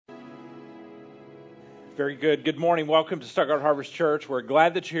Very good. Good morning. Welcome to Stuttgart Harvest Church. We're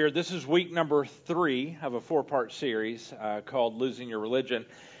glad that you're here. This is week number 3 of a 4-part series called Losing Your Religion.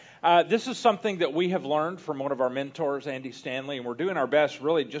 This is something that we have learned from one of our mentors, Andy Stanley, and we're doing our best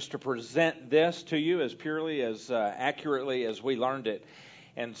really just to present this to you as purely, as accurately as we learned it.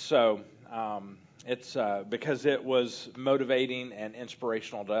 And so it's because it was motivating and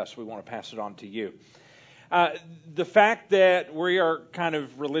inspirational to us, we want to pass it on to you. The fact that we are kind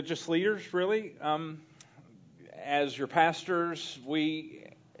of religious leaders, really, as your pastors,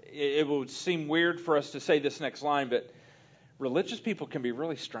 it would seem weird for us to say this next line, but religious people can be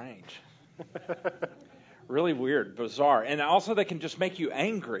really strange. Really weird, bizarre. And also they can just make you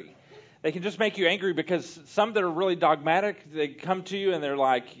angry. They can just make you angry because some that are really dogmatic, they come to you and they're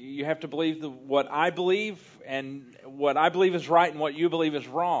like, you have to believe what I believe, and what I believe is right and what you believe is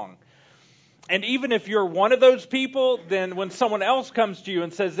wrong. And even if you're one of those people, then when someone else comes to you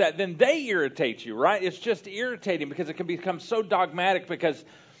and says that, then they irritate you, right? It's just irritating because it can become so dogmatic because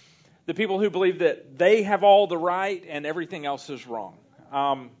the people who believe that they have all the right and everything else is wrong.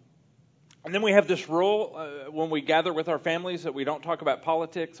 And then we have this rule when we gather with our families that we don't talk about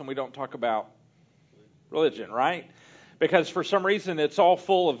politics and we don't talk about religion, right? Because for some reason it's all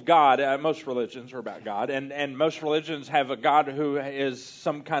full of God. Most religions are about God. And most religions have a God who is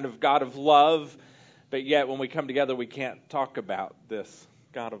some kind of God of love. But yet when we come together we can't talk about this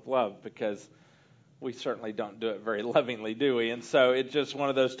God of love because we certainly don't do it very lovingly, do we? And so it's just one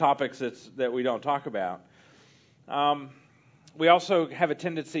of those topics that we don't talk about. We also have a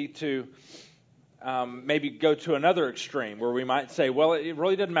tendency to maybe go to another extreme where we might say, well, it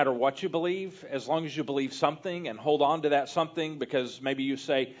really doesn't matter what you believe as long as you believe something and hold on to that something, because maybe you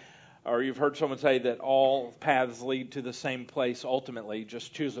say, or you've heard someone say that all paths lead to the same place ultimately.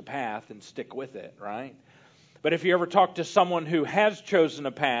 Just choose a path and stick with it, right? But if you ever talk to someone who has chosen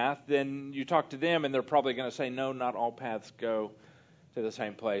a path, then you talk to them and they're probably going to say, no, not all paths go to the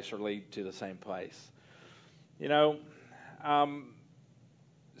same place or lead to the same place. You know,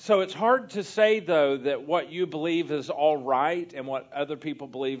 so it's hard to say, though, that what you believe is all right and what other people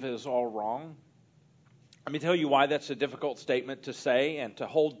believe is all wrong. Let me tell you why that's a difficult statement to say and to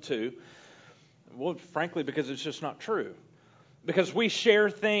hold to. Well, frankly, because it's just not true. Because we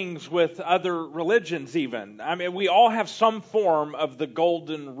share things with other religions even. I mean, we all have some form of the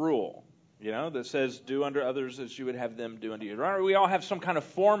golden rule, you know, that says, do unto others as you would have them do unto you. Right? We all have some kind of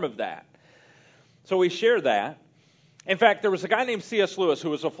form of that. So we share that. In fact, there was a guy named C.S. Lewis who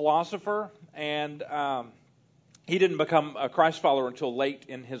was a philosopher, and he didn't become a Christ follower until late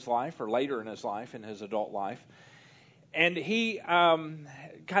in his life, or later in his life, in his adult life. And he kind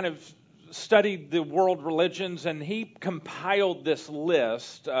of studied the world religions, and he compiled this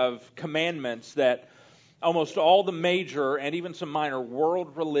list of commandments that almost all the major and even some minor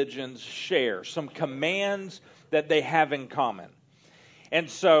world religions share, some commands that they have in common.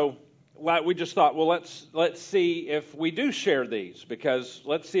 And so we just thought, well, let's see if we do share these, because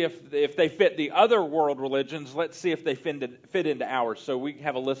let's see if they fit the other world religions. Let's see if they fit into ours. So we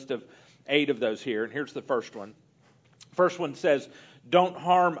have a list of 8 of those here, and here's the first one. First one says, don't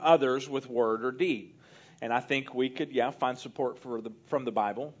harm others with word or deed. And I think we could, find support from the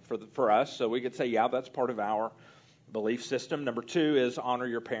Bible for us. So we could say, that's part of our belief system. Number 2 is honor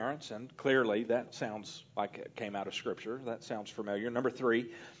your parents, and clearly that sounds like it came out of Scripture. That sounds familiar. Number 3,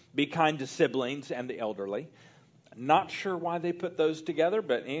 be kind to siblings and the elderly. Not sure why they put those together,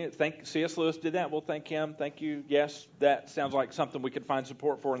 but C.S. Lewis did that. We'll thank him. Thank you. Yes, that sounds like something we could find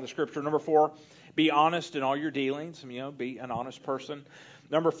support for in the Scripture. Number 4, be honest in all your dealings. Be an honest person.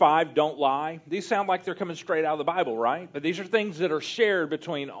 Number 5, don't lie. These sound like they're coming straight out of the Bible, right? But these are things that are shared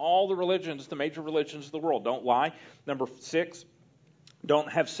between all the religions, the major religions of the world. Don't lie. Number 6, don't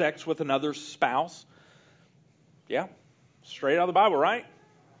have sex with another's spouse. Yeah, straight out of the Bible, right?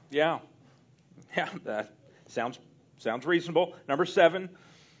 Yeah, that sounds reasonable. Number 7,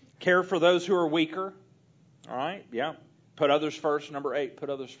 care for those who are weaker. All right, put others first. Number 8, put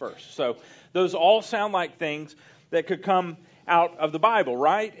others first. So those all sound like things that could come out of the Bible,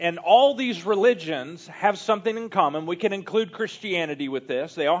 right? And all these religions have something in common. We can include Christianity with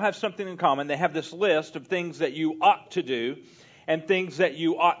this. They all have something in common. They have this list of things that you ought to do and things that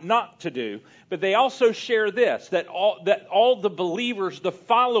you ought not to do. But they also share this, that all the believers, the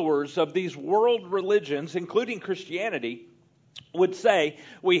followers of these world religions, including Christianity, would say,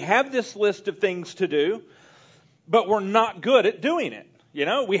 we have this list of things to do, but we're not good at doing it.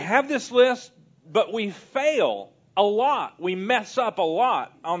 We have this list, but we fail a lot. We mess up a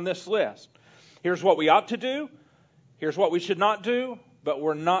lot on this list. Here's what we ought to do. Here's what we should not do, but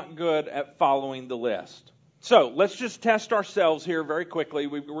we're not good at following the list. So let's just test ourselves here very quickly.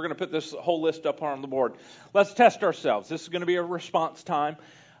 We're going to put this whole list up on the board. Let's test ourselves. This is going to be a response time,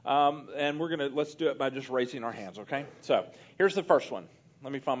 and let's do it by just raising our hands, okay? So here's the first one.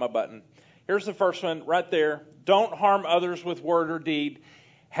 Let me find my button. Here's the first one right there. Don't harm others with word or deed.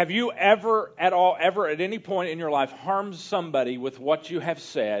 Have you ever at any point in your life harmed somebody with what you have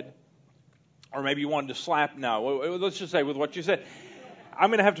said? Or maybe you wanted to slap? No, let's just say with what you said. I'm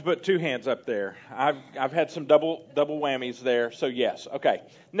going to have to put 2 hands up there. I've had some double whammies there, so yes. Okay,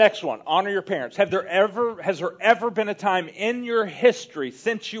 next one. Honor your parents. Has there ever been a time in your history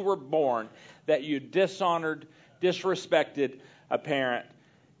since you were born that you dishonored, disrespected a parent?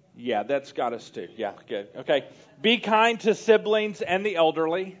 Yeah, that's got us too. Yeah, good. Okay, be kind to siblings and the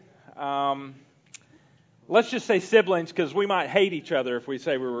elderly. Let's just say siblings, because we might hate each other if we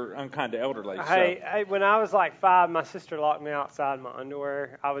say we were unkind to elderly. Hey, when I was like 5, my sister locked me outside in my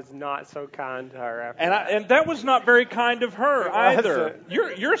underwear. I was not so kind to her after that. And that was not very kind of her either.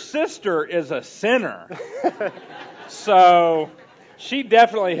 Your sister is a sinner. So she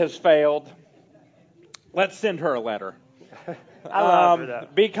definitely has failed. Let's send her a letter. I love her, though.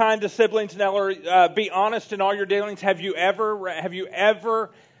 Be kind to siblings and elderly. Be honest in all your dealings. Have you ever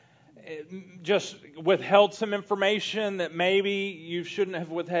just withheld some information that maybe you shouldn't have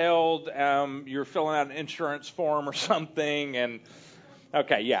withheld? You're filling out an insurance form or something, and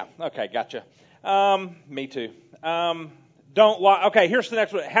gotcha. Me too. Don't lie. Okay, here's the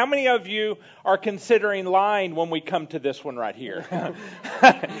next one. How many of you are considering lying when we come to this one right here?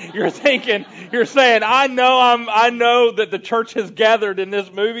 You're saying, I know that the church has gathered in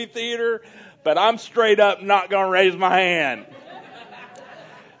this movie theater, but I'm straight up not going to raise my hand.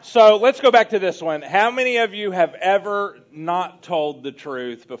 So let's go back to this one. How many of you have ever not told the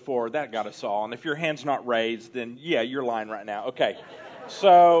truth before? That got us all. And if your hand's not raised, then yeah, you're lying right now. Okay.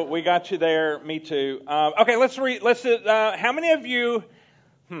 So we got you there. Me too. Okay, let's read. How many of you?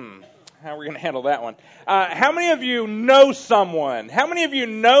 How are we going to handle that one? How many of you know someone? How many of you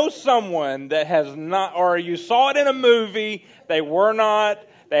know someone that has not, or you saw it in a movie? They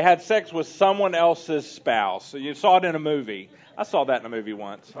had sex with someone else's spouse. So you saw it in a movie. I saw that in a movie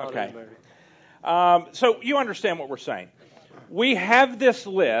once. Okay. So you understand what we're saying. We have this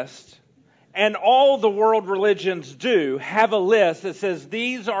list, and all the world religions do have a list that says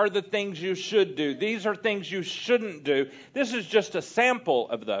these are the things you should do. These are things you shouldn't do. This is just a sample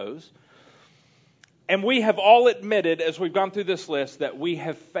of those. And we have all admitted, as we've gone through this list, that we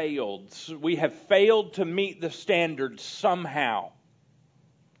have failed. We have failed to meet the standards somehow.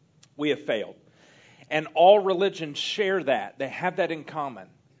 We have failed. And all religions share that. They have that in common.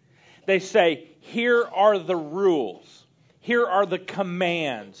 They say, here are the rules. Here are the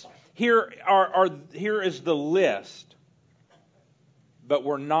commands. Here is the list. But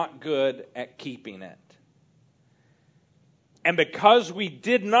we're not good at keeping it. And because we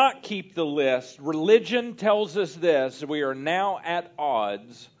did not keep the list, religion tells us this: we are now at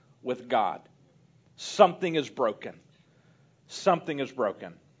odds with God. Something is broken. Something is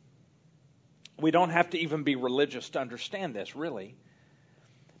broken. We don't have to even be religious to understand this, really.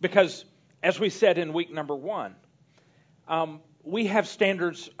 Because, as we said in week number 1, we have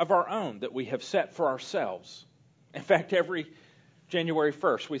standards of our own that we have set for ourselves. In fact, every January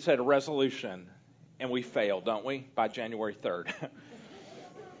 1st, we set a resolution, and we fail, don't we, by January 3rd?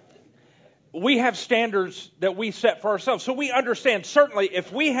 We have standards that we set for ourselves. So we understand, certainly,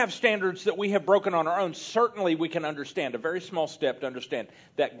 if we have standards that we have broken on our own, certainly we can understand, a very small step to understand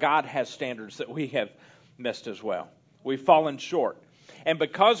that God has standards that we have missed as well. We've fallen short. And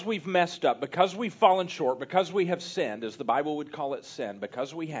because we've messed up, because we've fallen short, because we have sinned, as the Bible would call it sin,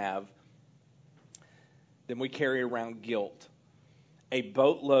 because we have, then we carry around guilt. A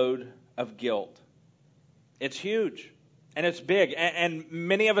boatload of guilt. It's huge. And it's big. And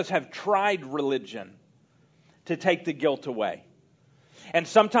many of us have tried religion to take the guilt away. And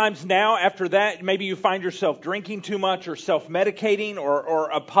sometimes now, after that, maybe you find yourself drinking too much or self-medicating or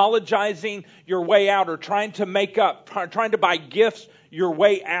apologizing your way out or trying to make up, trying to buy gifts your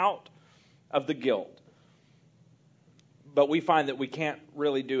way out of the guilt. But we find that we can't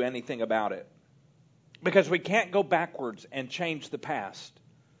really do anything about it. Because we can't go backwards and change the past.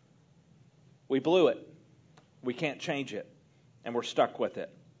 We blew it. We can't change it, and we're stuck with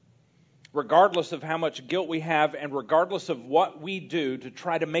it. Regardless of how much guilt we have, and regardless of what we do to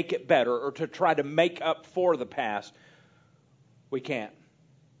try to make it better or to try to make up for the past, we can't.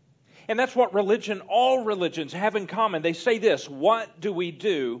 And that's what all religions have in common. They say this: what do we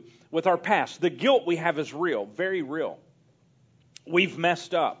do with our past? The guilt we have is real, very real. We've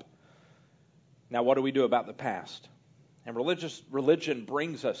messed up. Now, what do we do about the past? And religion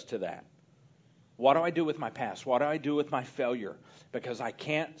brings us to that. What do I do with my past? What do I do with my failure? Because I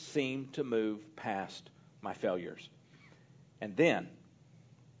can't seem to move past my failures. And then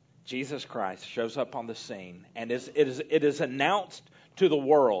Jesus Christ shows up on the scene, and it is announced to the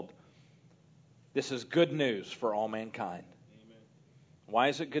world, this is good news for all mankind. Amen. Why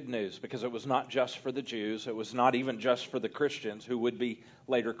is it good news? Because it was not just for the Jews. It was not even just for the Christians, who would be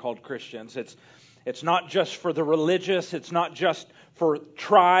later called Christians. It's not just for the religious. It's not just for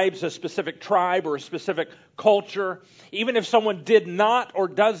tribes, a specific tribe or a specific culture. Even if someone did not or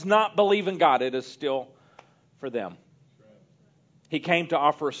does not believe in God, it is still for them. He came to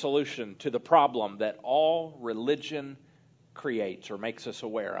offer a solution to the problem that all religion creates or makes us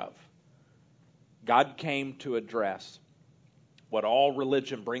aware of. God came to address what all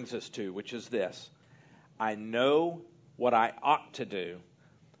religion brings us to, which is this: I know what I ought to do,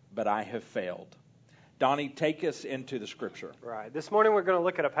 but I have failed. Donnie, take us into the Scripture. Right. This morning we're going to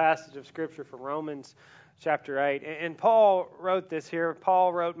look at a passage of Scripture from Romans chapter 8. And Paul wrote this here.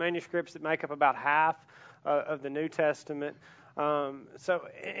 Paul wrote manuscripts that make up about half of the New Testament.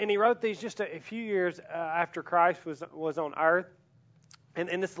 And he wrote these just a few years after Christ was on earth. And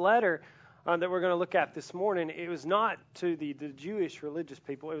in this letter that we're going to look at this morning, it was not to the Jewish religious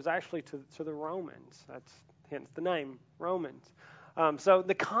people. It was actually to the Romans. That's hence the name, Romans. So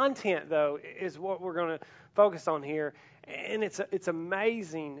the content, though, is what we're going to focus on here. And it's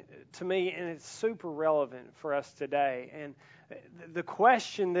amazing to me, and it's super relevant for us today. And the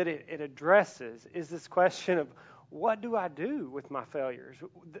question that it addresses is this question of, what do I do with my failures?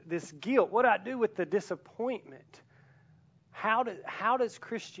 This guilt. What do I do with the disappointment? How does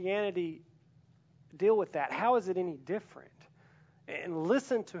Christianity deal with that? How is it any different? And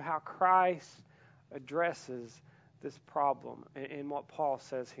listen to how Christ addresses this problem in what Paul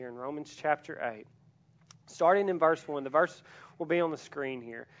says here in Romans chapter 8. Starting in verse 1. The verse will be on the screen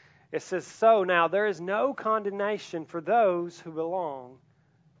here. It says, "So now there is no condemnation for those who belong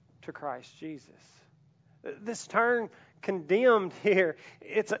to Christ Jesus." This term condemned here,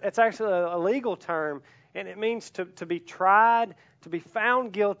 it's actually a legal term, and it means to be tried, to be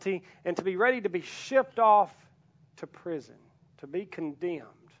found guilty, and to be ready to be shipped off to prison, to be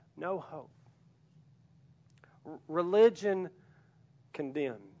condemned. No hope. Religion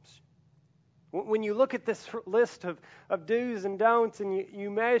condemns. When you look at this list of do's and don'ts and you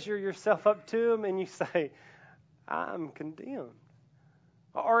measure yourself up to them and you say, I'm condemned.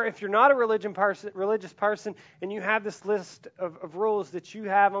 Or if you're not a religious person and you have this list of rules that you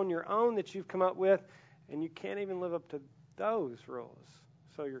have on your own that you've come up with, and you can't even live up to those rules,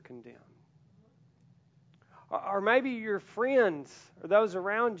 so you're condemned. Or maybe your friends or those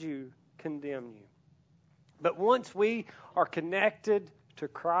around you condemn you. But once we are connected to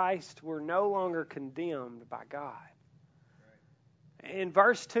Christ, we're no longer condemned by God. In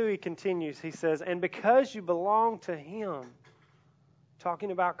verse 2, he continues, he says, "And because you belong to Him," talking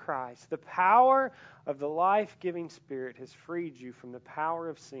about Christ, "the power of the life-giving Spirit has freed you from the power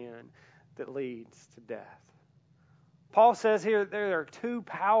of sin that leads to death." Paul says here there are two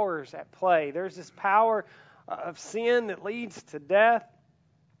powers at play. There's this power of sin that leads to death.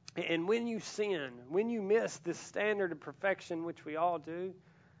 And when you sin, when you miss this standard of perfection, which we all do,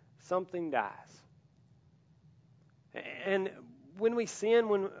 something dies. And when we sin,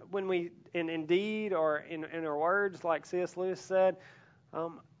 when we in deed or in our words, like C.S. Lewis said,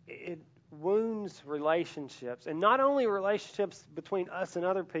 it wounds relationships. And not only relationships between us and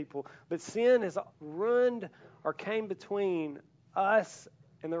other people, but sin has ruined or came between us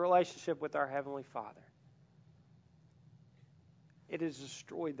and the relationship with our Heavenly Father. It has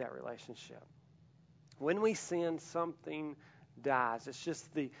destroyed that relationship. When we sin, something dies. It's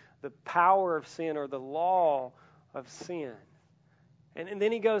just the power of sin or the law of sin. And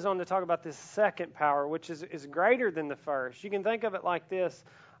then he goes on to talk about this second power, which is greater than the first. You can think of it like this.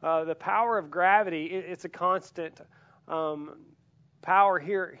 The power of gravity, it's a constant power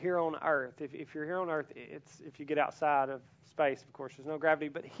here on Earth. If you're here on Earth, if you get outside of space, of course, there's no gravity.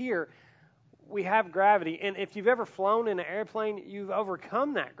 But here, we have gravity. And if you've ever flown in an airplane, you've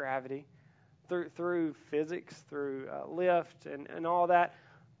overcome that gravity through physics, through lift, and all that.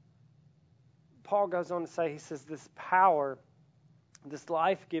 Paul goes on to say, he says, this power, this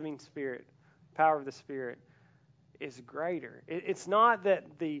life-giving Spirit, power of the Spirit, is greater. It's not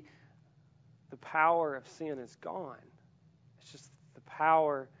that the power of sin is gone. It's just the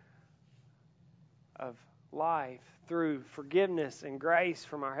power of life through forgiveness and grace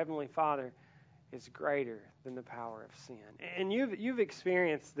from our Heavenly Father is greater than the power of sin. And you've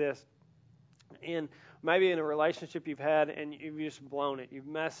experienced this maybe in a relationship you've had, and you've just blown it. You've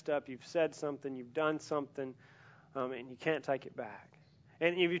messed up. You've said something. You've done something, and you can't take it back.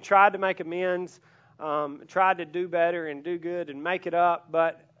 And if you tried to make amends, tried to do better and do good and make it up,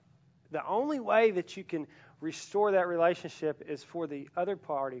 but the only way that you can restore that relationship is for the other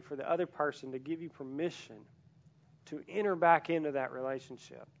party, for the other person to give you permission to enter back into that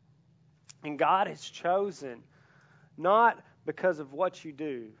relationship. And God has chosen, not because of what you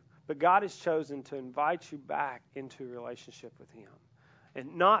do, but God has chosen to invite you back into a relationship with Him.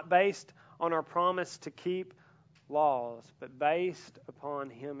 And not based on our promise to keep laws, but based upon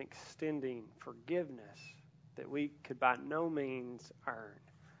Him extending forgiveness that we could by no means earn.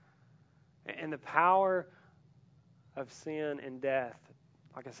 And the power of sin and death,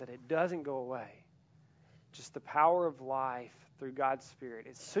 like I said, it doesn't go away. Just the power of life through God's Spirit,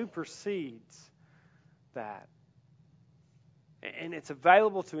 it supersedes that. And it's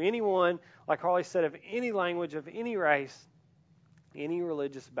available to anyone, like Harley said, of any language, of any race, any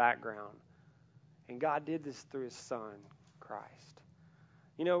religious background. And God did this through His Son, Christ.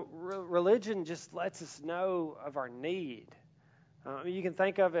 You know, religion just lets us know of our need. You can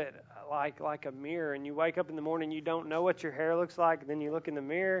think of it like a mirror, and you wake up in the morning, you don't know what your hair looks like, and then you look in the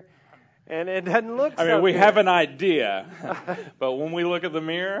mirror, and it doesn't look so we good. have an idea, but when we look at the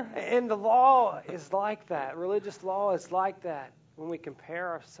mirror... And the law is like that. Religious law is like that. When we compare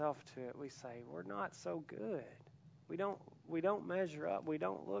ourselves to it, we say, we're not so good. We don't measure up. We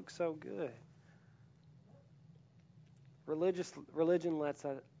don't look so good. Religion lets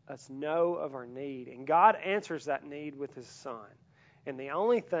us know of our need, and God answers that need with His Son. And the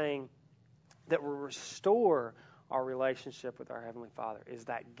only thing that will restore our relationship with our Heavenly Father is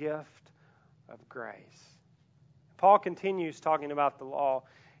that gift of grace. Paul continues talking about the law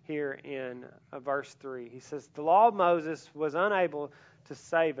here in verse 3. He says, the law of Moses was unable to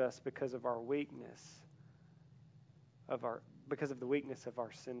save us because of our weakness, because of the weakness of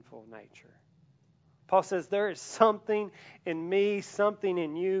our sinful nature. Paul says, there is something in me, something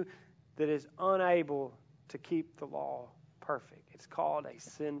in you that is unable to keep the law perfect. It's called a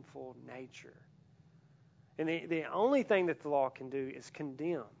sinful nature. And the only thing that the law can do is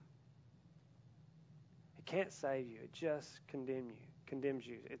condemn. It can't save you. It just condemns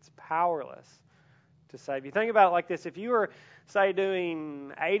you. It's powerless to save you. Think about it like this. If you were, say,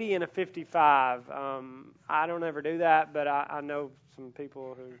 doing 80 and a 55, I don't ever do that, but I know some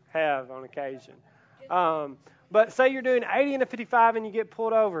people who have on occasion. But say you're doing 80 and a 55 and you get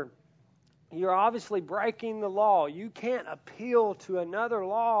pulled over. You're obviously breaking the law. You can't appeal to another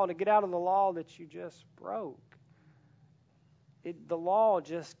law to get out of the law that you just broke. The law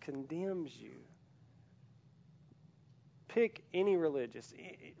just condemns you. Pick any religious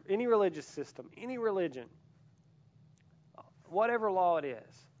system, any religion, whatever law it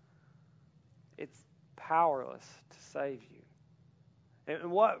is, it's powerless to save you.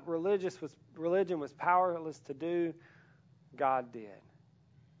 And what religion was powerless to do, God did.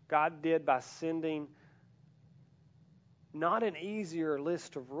 God did by sending not an easier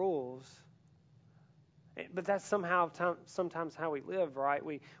list of rules, but that's sometimes how we live, right?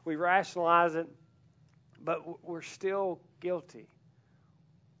 We rationalize it, but we're still guilty.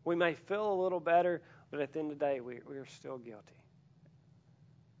 We may feel a little better, but at the end of the day, we're still guilty.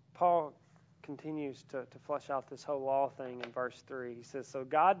 Paul continues to flesh out this whole law thing in verse 3. He says, so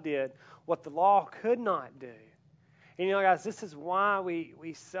God did what the law could not do. And you know, guys, this is why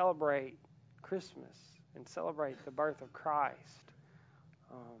we celebrate Christmas and celebrate the birth of Christ.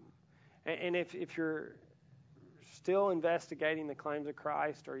 And if you're still investigating the claims of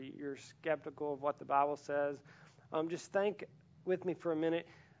Christ, or you're skeptical of what the Bible says, just think with me for a minute.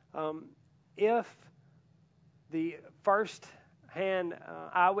 If the first-hand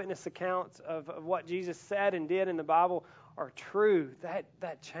eyewitness accounts of what Jesus said and did in the Bible are true,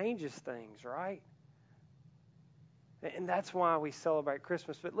 that changes things, right? And that's why we celebrate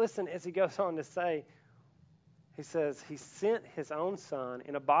Christmas. But listen, as he goes on to say, he says, He sent His own Son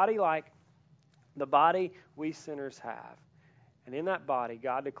in a body like the body we sinners have. And in that body,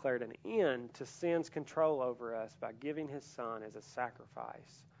 God declared an end to sin's control over us by giving His Son as a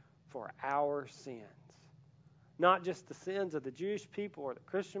sacrifice for our sins. Not just the sins of the Jewish people or the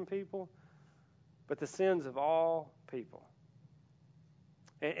Christian people, but the sins of all people.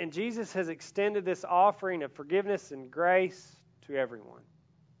 And Jesus has extended this offering of forgiveness and grace to everyone.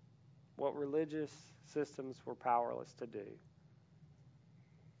 What religious systems were powerless to do,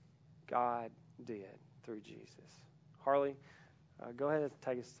 God did through Jesus. Harley, go ahead and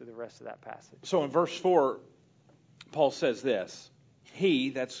take us through the rest of that passage. So in verse 4, Paul says this.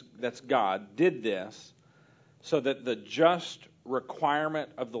 He, that's God, did this so that the just requirement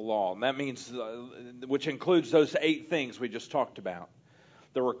of the law, and that means, which includes those 8 things we just talked about,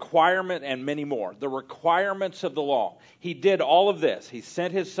 the requirement, and many more. The requirements of the law. He did all of this. He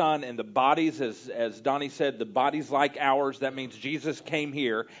sent his son in the bodies, as Donnie said, the bodies like ours. That means Jesus came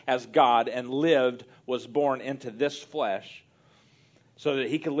here as God and lived, was born into this flesh so that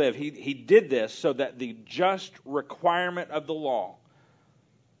he could live. He did this so that the just requirement of the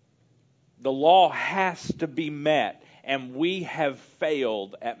law has to be met, and we have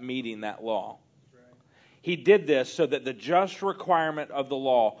failed at meeting that law. He did this so that the just requirement of the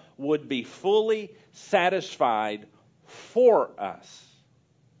law would be fully satisfied for us,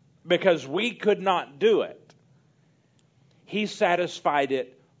 because we could not do it. He satisfied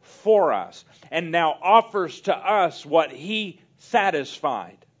it for us, and now offers to us what He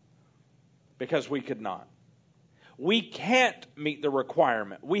satisfied, because we could not. We can't meet the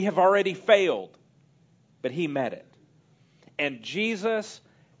requirement. We have already failed, but He met it. And Jesus,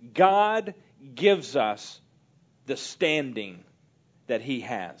 God, gives us the standing that He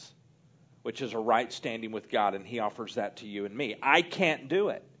has, which is a right standing with God, and He offers that to you and me. I can't do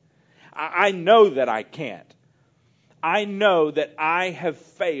it. I know that I can't. I know that I have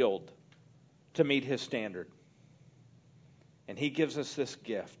failed to meet His standard. And He gives us this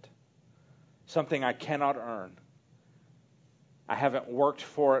gift, something I cannot earn. I haven't worked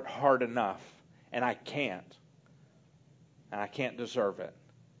for it hard enough, and I can't. And I can't deserve it.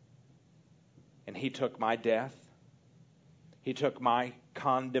 And He took my death. He took my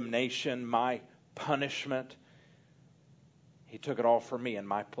condemnation, my punishment. He took it all for me in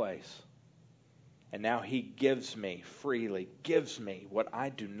my place. And now He gives me freely, gives me what I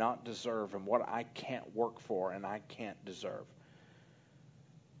do not deserve and what I can't work for and I can't deserve.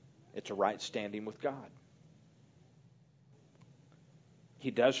 It's a right standing with God.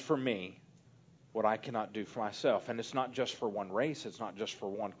 He does for me what I cannot do for myself. And it's not just for one race. It's not just for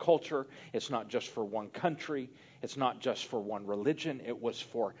one culture. It's not just for one country. It's not just for one religion. It was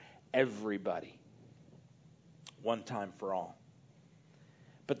for everybody. One time for all.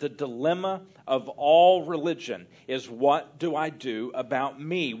 But the dilemma of all religion is, what do I do about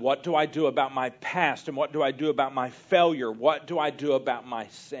me? What do I do about my past? And what do I do about my failure? What do I do about my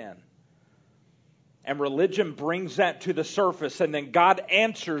sin? And religion brings that to the surface, and then God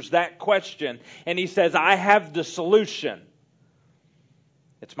answers that question, and He says, I have the solution.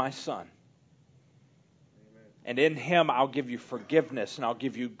 It's my Son. Amen. And in Him I'll give you forgiveness, and I'll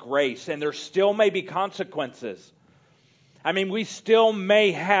give you grace, and there still may be consequences. I mean, we still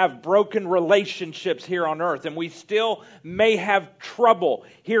may have broken relationships here on earth, and we still may have trouble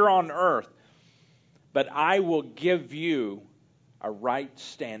here on earth, but I will give you a right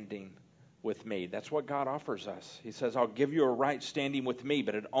standing with me. That's what God offers us. He says, I'll give you a right standing with me,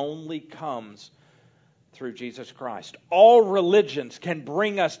 but it only comes through Jesus Christ. All religions can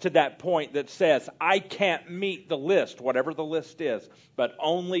bring us to that point that says, I can't meet the list, whatever the list is, but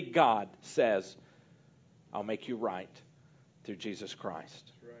only God says, I'll make you right through Jesus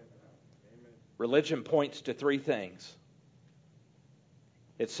Christ. That's right. Amen. Religion points to three things.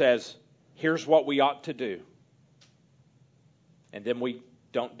 It says, here's what we ought to do. And then we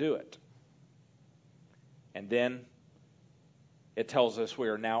don't do it. And then it tells us we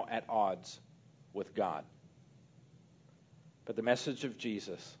are now at odds with God. But the message of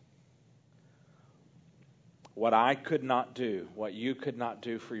Jesus, what I could not do, what you could not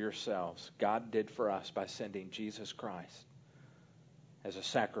do for yourselves, God did for us by sending Jesus Christ as a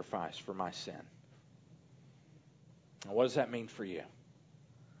sacrifice for my sin. And what does that mean for you?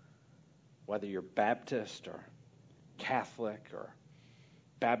 Whether you're Baptist or Catholic or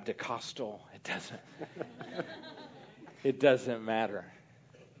Baptist-costal, it doesn't matter.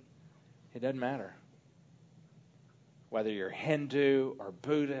 It doesn't matter. Whether you're Hindu or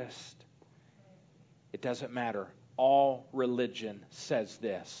Buddhist, it doesn't matter. All religion says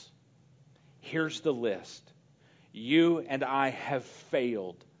this. Here's the list. You and I have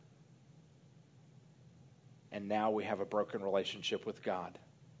failed. And now we have a broken relationship with God.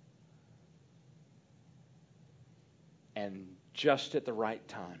 And just at the right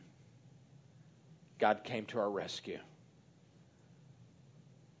time, God came to our rescue.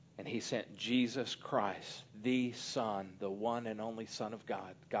 And He sent Jesus Christ, the Son, the one and only Son of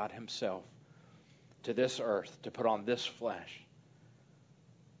God, God Himself, to this earth to put on this flesh,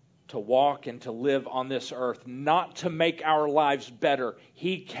 to walk and to live on this earth, not to make our lives better.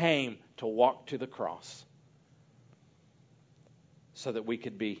 He came to walk to the cross so that we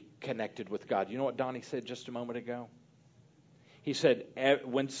could be connected with God. You know what Donnie said just a moment ago? He said,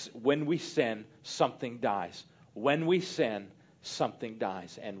 when we sin, something dies. When we sin, something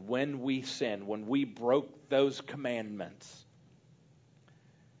dies. And when we sin, when we broke those commandments,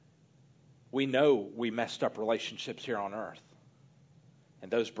 we know we messed up relationships here on earth. And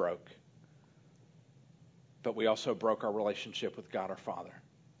those broke. But we also broke our relationship with God our Father.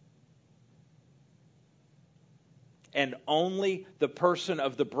 And only the person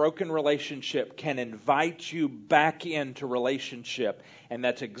of the broken relationship can invite you back into relationship. And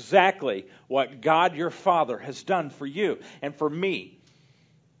that's exactly what God your Father has done for you and for me.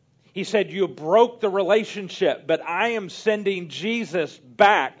 He said, you broke the relationship, but I am sending Jesus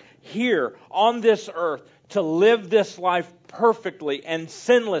back here on this earth to live this life perfectly and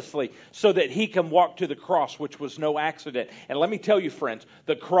sinlessly so that He can walk to the cross, which was no accident. And let me tell you, friends,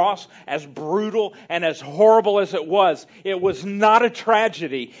 the cross, as brutal and as horrible as it was not a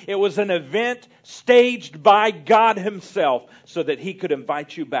tragedy. It was an event staged by God Himself so that He could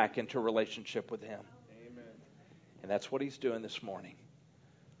invite you back into a relationship with Him. Amen. And that's what He's doing this morning.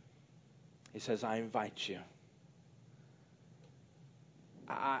 He says, I invite you.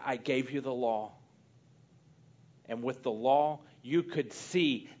 I gave you the law. And with the law, you could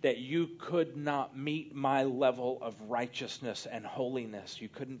see that you could not meet my level of righteousness and holiness. You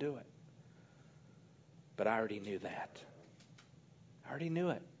couldn't do it. But I already knew that. I already knew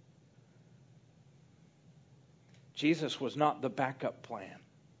it. Jesus was not the backup plan.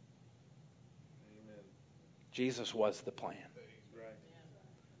 Amen. Jesus was the plan. Right.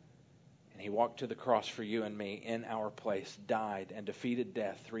 And He walked to the cross for you and me in our place, died, and defeated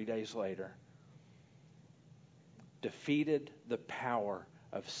death 3 days later. Defeated the power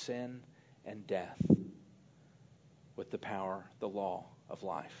of sin and death with the power, the law of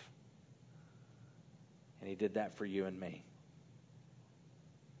life. And He did that for you and me.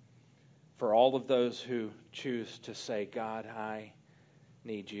 For all of those who choose to say, God, I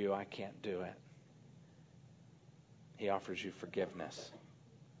need you, I can't do it, He offers you forgiveness.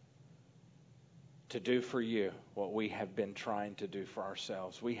 To do for you what we have been trying to do for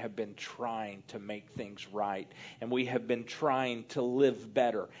ourselves. We have been trying to make things right. And we have been trying to live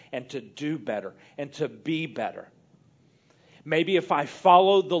better and to do better and to be better. Maybe if I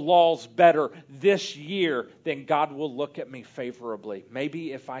follow the laws better this year, then God will look at me favorably.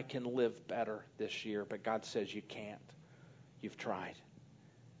 Maybe if I can live better this year, but God says you can't. You've tried.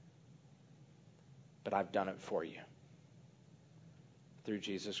 But I've done it for you through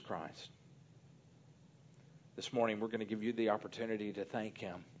Jesus Christ. This morning, we're going to give you the opportunity to thank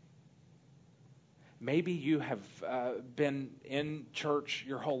Him. Maybe you have been in church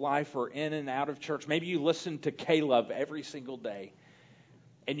your whole life or in and out of church. Maybe you listen to K-Love every single day.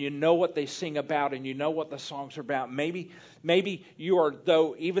 And you know what they sing about and you know what the songs are about. Maybe you are,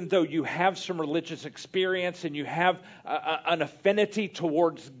 even though you have some religious experience and you have an affinity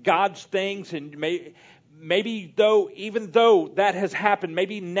towards God's things, and maybe even though that has happened,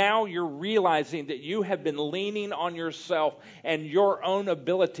 maybe now you're realizing that you have been leaning on yourself and your own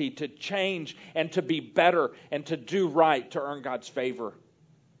ability to change and to be better and to do right to earn God's favor.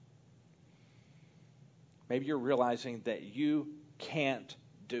 Maybe you're realizing that you can't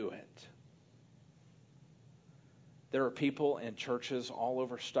do it. There are people in churches all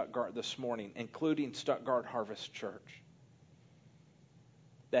over Stuttgart this morning, including Stuttgart Harvest Church,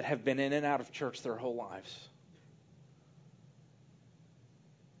 that have been in and out of church their whole lives.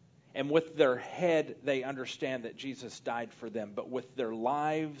 And with their head, they understand that Jesus died for them. But with their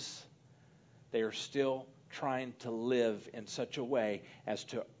lives, they are still trying to live in such a way as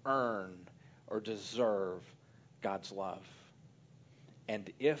to earn or deserve God's love. And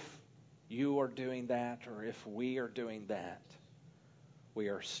if you are doing that, or if we are doing that, we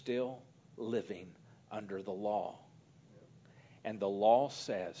are still living under the law. And the law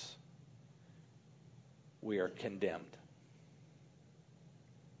says we are condemned.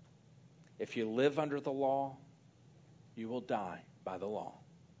 If you live under the law, you will die by the law.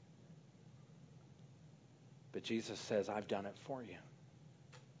 But Jesus says, I've done it for you.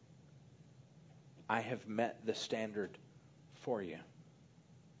 I have met the standard for you.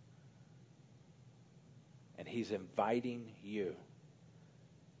 And He's inviting you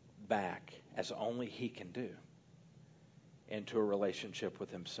back, as only He can do, into a relationship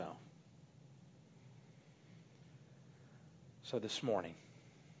with Himself. So this morning,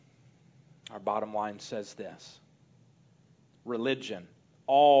 our bottom line says this: religion,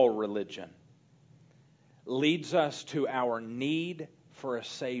 all religion, leads us to our need for a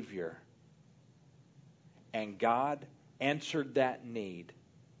Savior. And God answered that need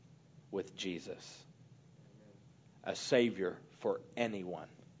with Jesus, a Savior for anyone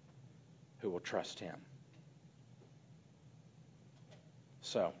who will trust Him.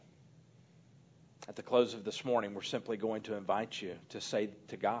 So, at the close of this morning, we're simply going to invite you to say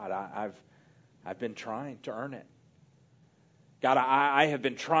to God, I've been trying to earn it. God, I have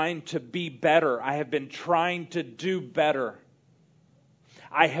been trying to be better. I have been trying to do better.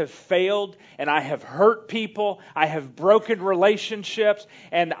 I have failed and I have hurt people. I have broken relationships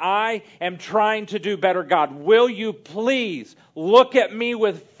and I am trying to do better. God, will you please look at me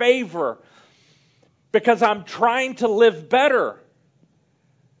with favor because I'm trying to live better.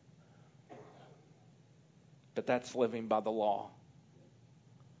 But that's living by the law.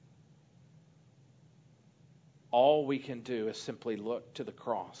 All we can do is simply look to the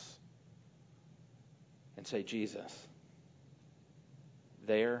cross and say, Jesus,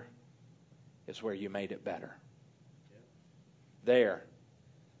 there is where you made it better. There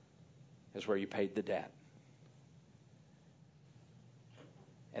is where you paid the debt.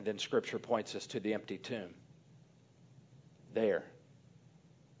 And then Scripture points us to the empty tomb. There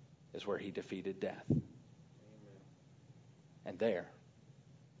is where he defeated death. Amen. And there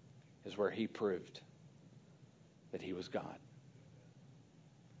is where he proved that he was God.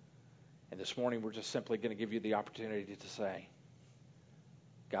 And this morning we're just simply going to give you the opportunity to say,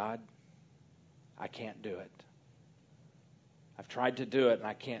 God, I can't do it. I've tried to do it and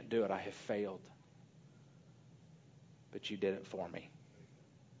I can't do it. I have failed. But you did it for me.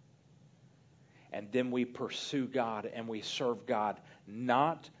 And then we pursue God and we serve God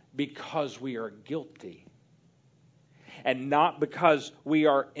not because we are guilty and not because we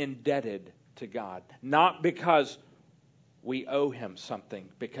are indebted to God, not because we owe him something,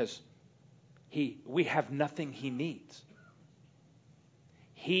 because we have nothing he needs.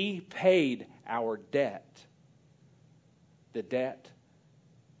 He paid our debt. The debt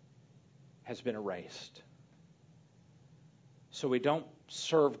has been erased. So we don't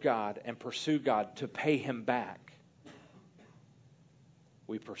serve God and pursue God to pay him back.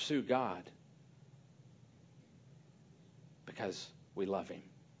 We pursue God because we love him.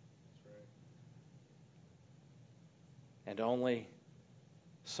 And only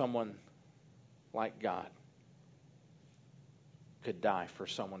someone like God could die for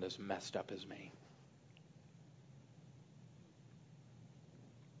someone as messed up as me.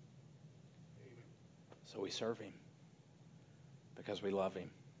 So we serve him because we love him,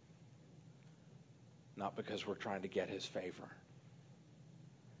 not because we're trying to get his favor.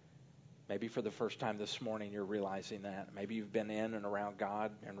 Maybe for the first time this morning you're realizing that. Maybe you've been in and around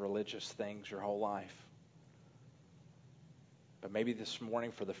God and religious things your whole life. But maybe this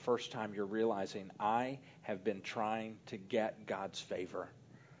morning for the first time you're realizing, I have been trying to get God's favor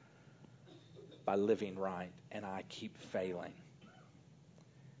by living right, and I keep failing.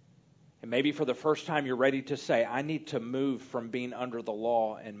 And maybe for the first time you're ready to say, I need to move from being under the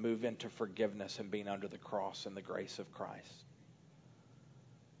law and move into forgiveness and being under the cross and the grace of Christ.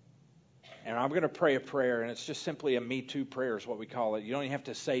 And I'm going to pray a prayer, and it's just simply a Me Too prayer is what we call it. You don't even have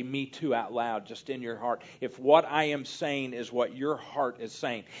to say Me Too out loud, just in your heart. If what I am saying is what your heart is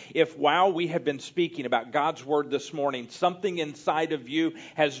saying, if while we have been speaking about God's Word this morning, something inside of you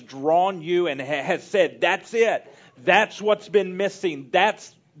has drawn you and has said, that's it. That's what's been missing.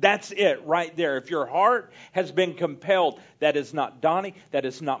 That's it right there. If your heart has been compelled, that is not Donnie, that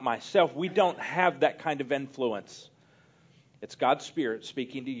is not myself. We don't have that kind of influence. It's God's Spirit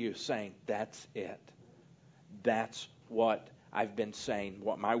speaking to you saying, that's it. That's what I've been saying.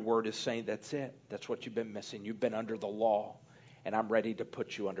 What my word is saying, that's it. That's what you've been missing. You've been under the law, and I'm ready to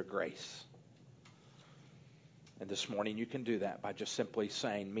put you under grace. And this morning you can do that by just simply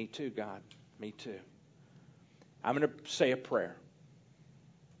saying, me too, God, me too. I'm going to say a prayer.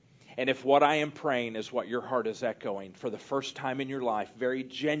 And if what I am praying is what your heart is echoing for the first time in your life, very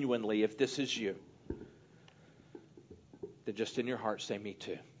genuinely, if this is you, then just in your heart say, me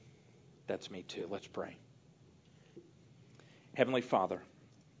too. That's me too. Let's pray. Heavenly Father,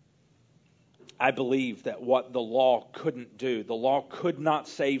 I believe that what the law couldn't do, the law could not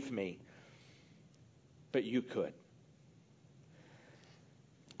save me, but you could.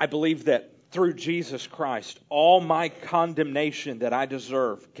 I believe that through Jesus Christ, all my condemnation that I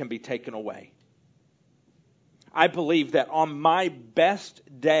deserve can be taken away. I believe that on my best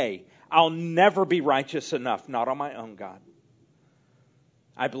day, I'll never be righteous enough, not on my own, God.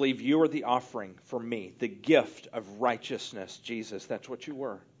 I believe you are the offering for me, the gift of righteousness, Jesus. That's what you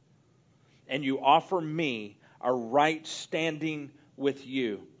were. And you offer me a right standing with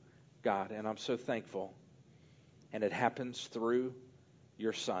you, God. And I'm so thankful. And it happens through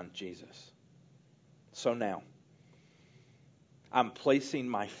your Son, Jesus. So now, I'm placing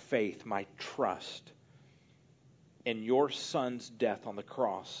my faith, my trust in your Son's death on the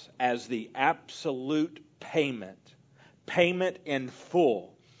cross as the absolute payment in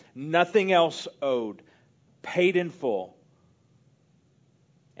full, nothing else owed, paid in full.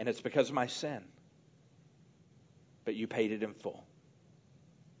 And it's because of my sin. But you paid it in full.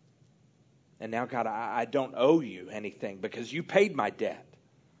 And now, God, I don't owe you anything because you paid my debt.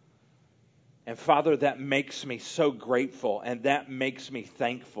 And Father, that makes me so grateful, and that makes me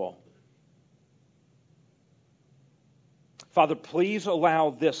thankful. Father, please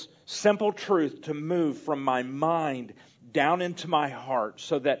allow this simple truth to move from my mind down into my heart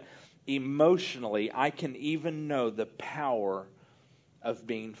so that emotionally I can even know the power of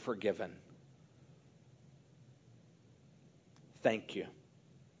being forgiven. Thank you.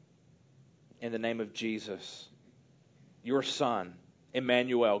 In the name of Jesus, your Son,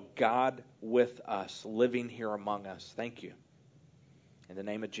 Emmanuel, God with us, living here among us. Thank you. In the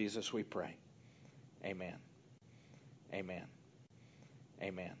name of Jesus we pray. Amen. Amen.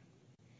 Amen.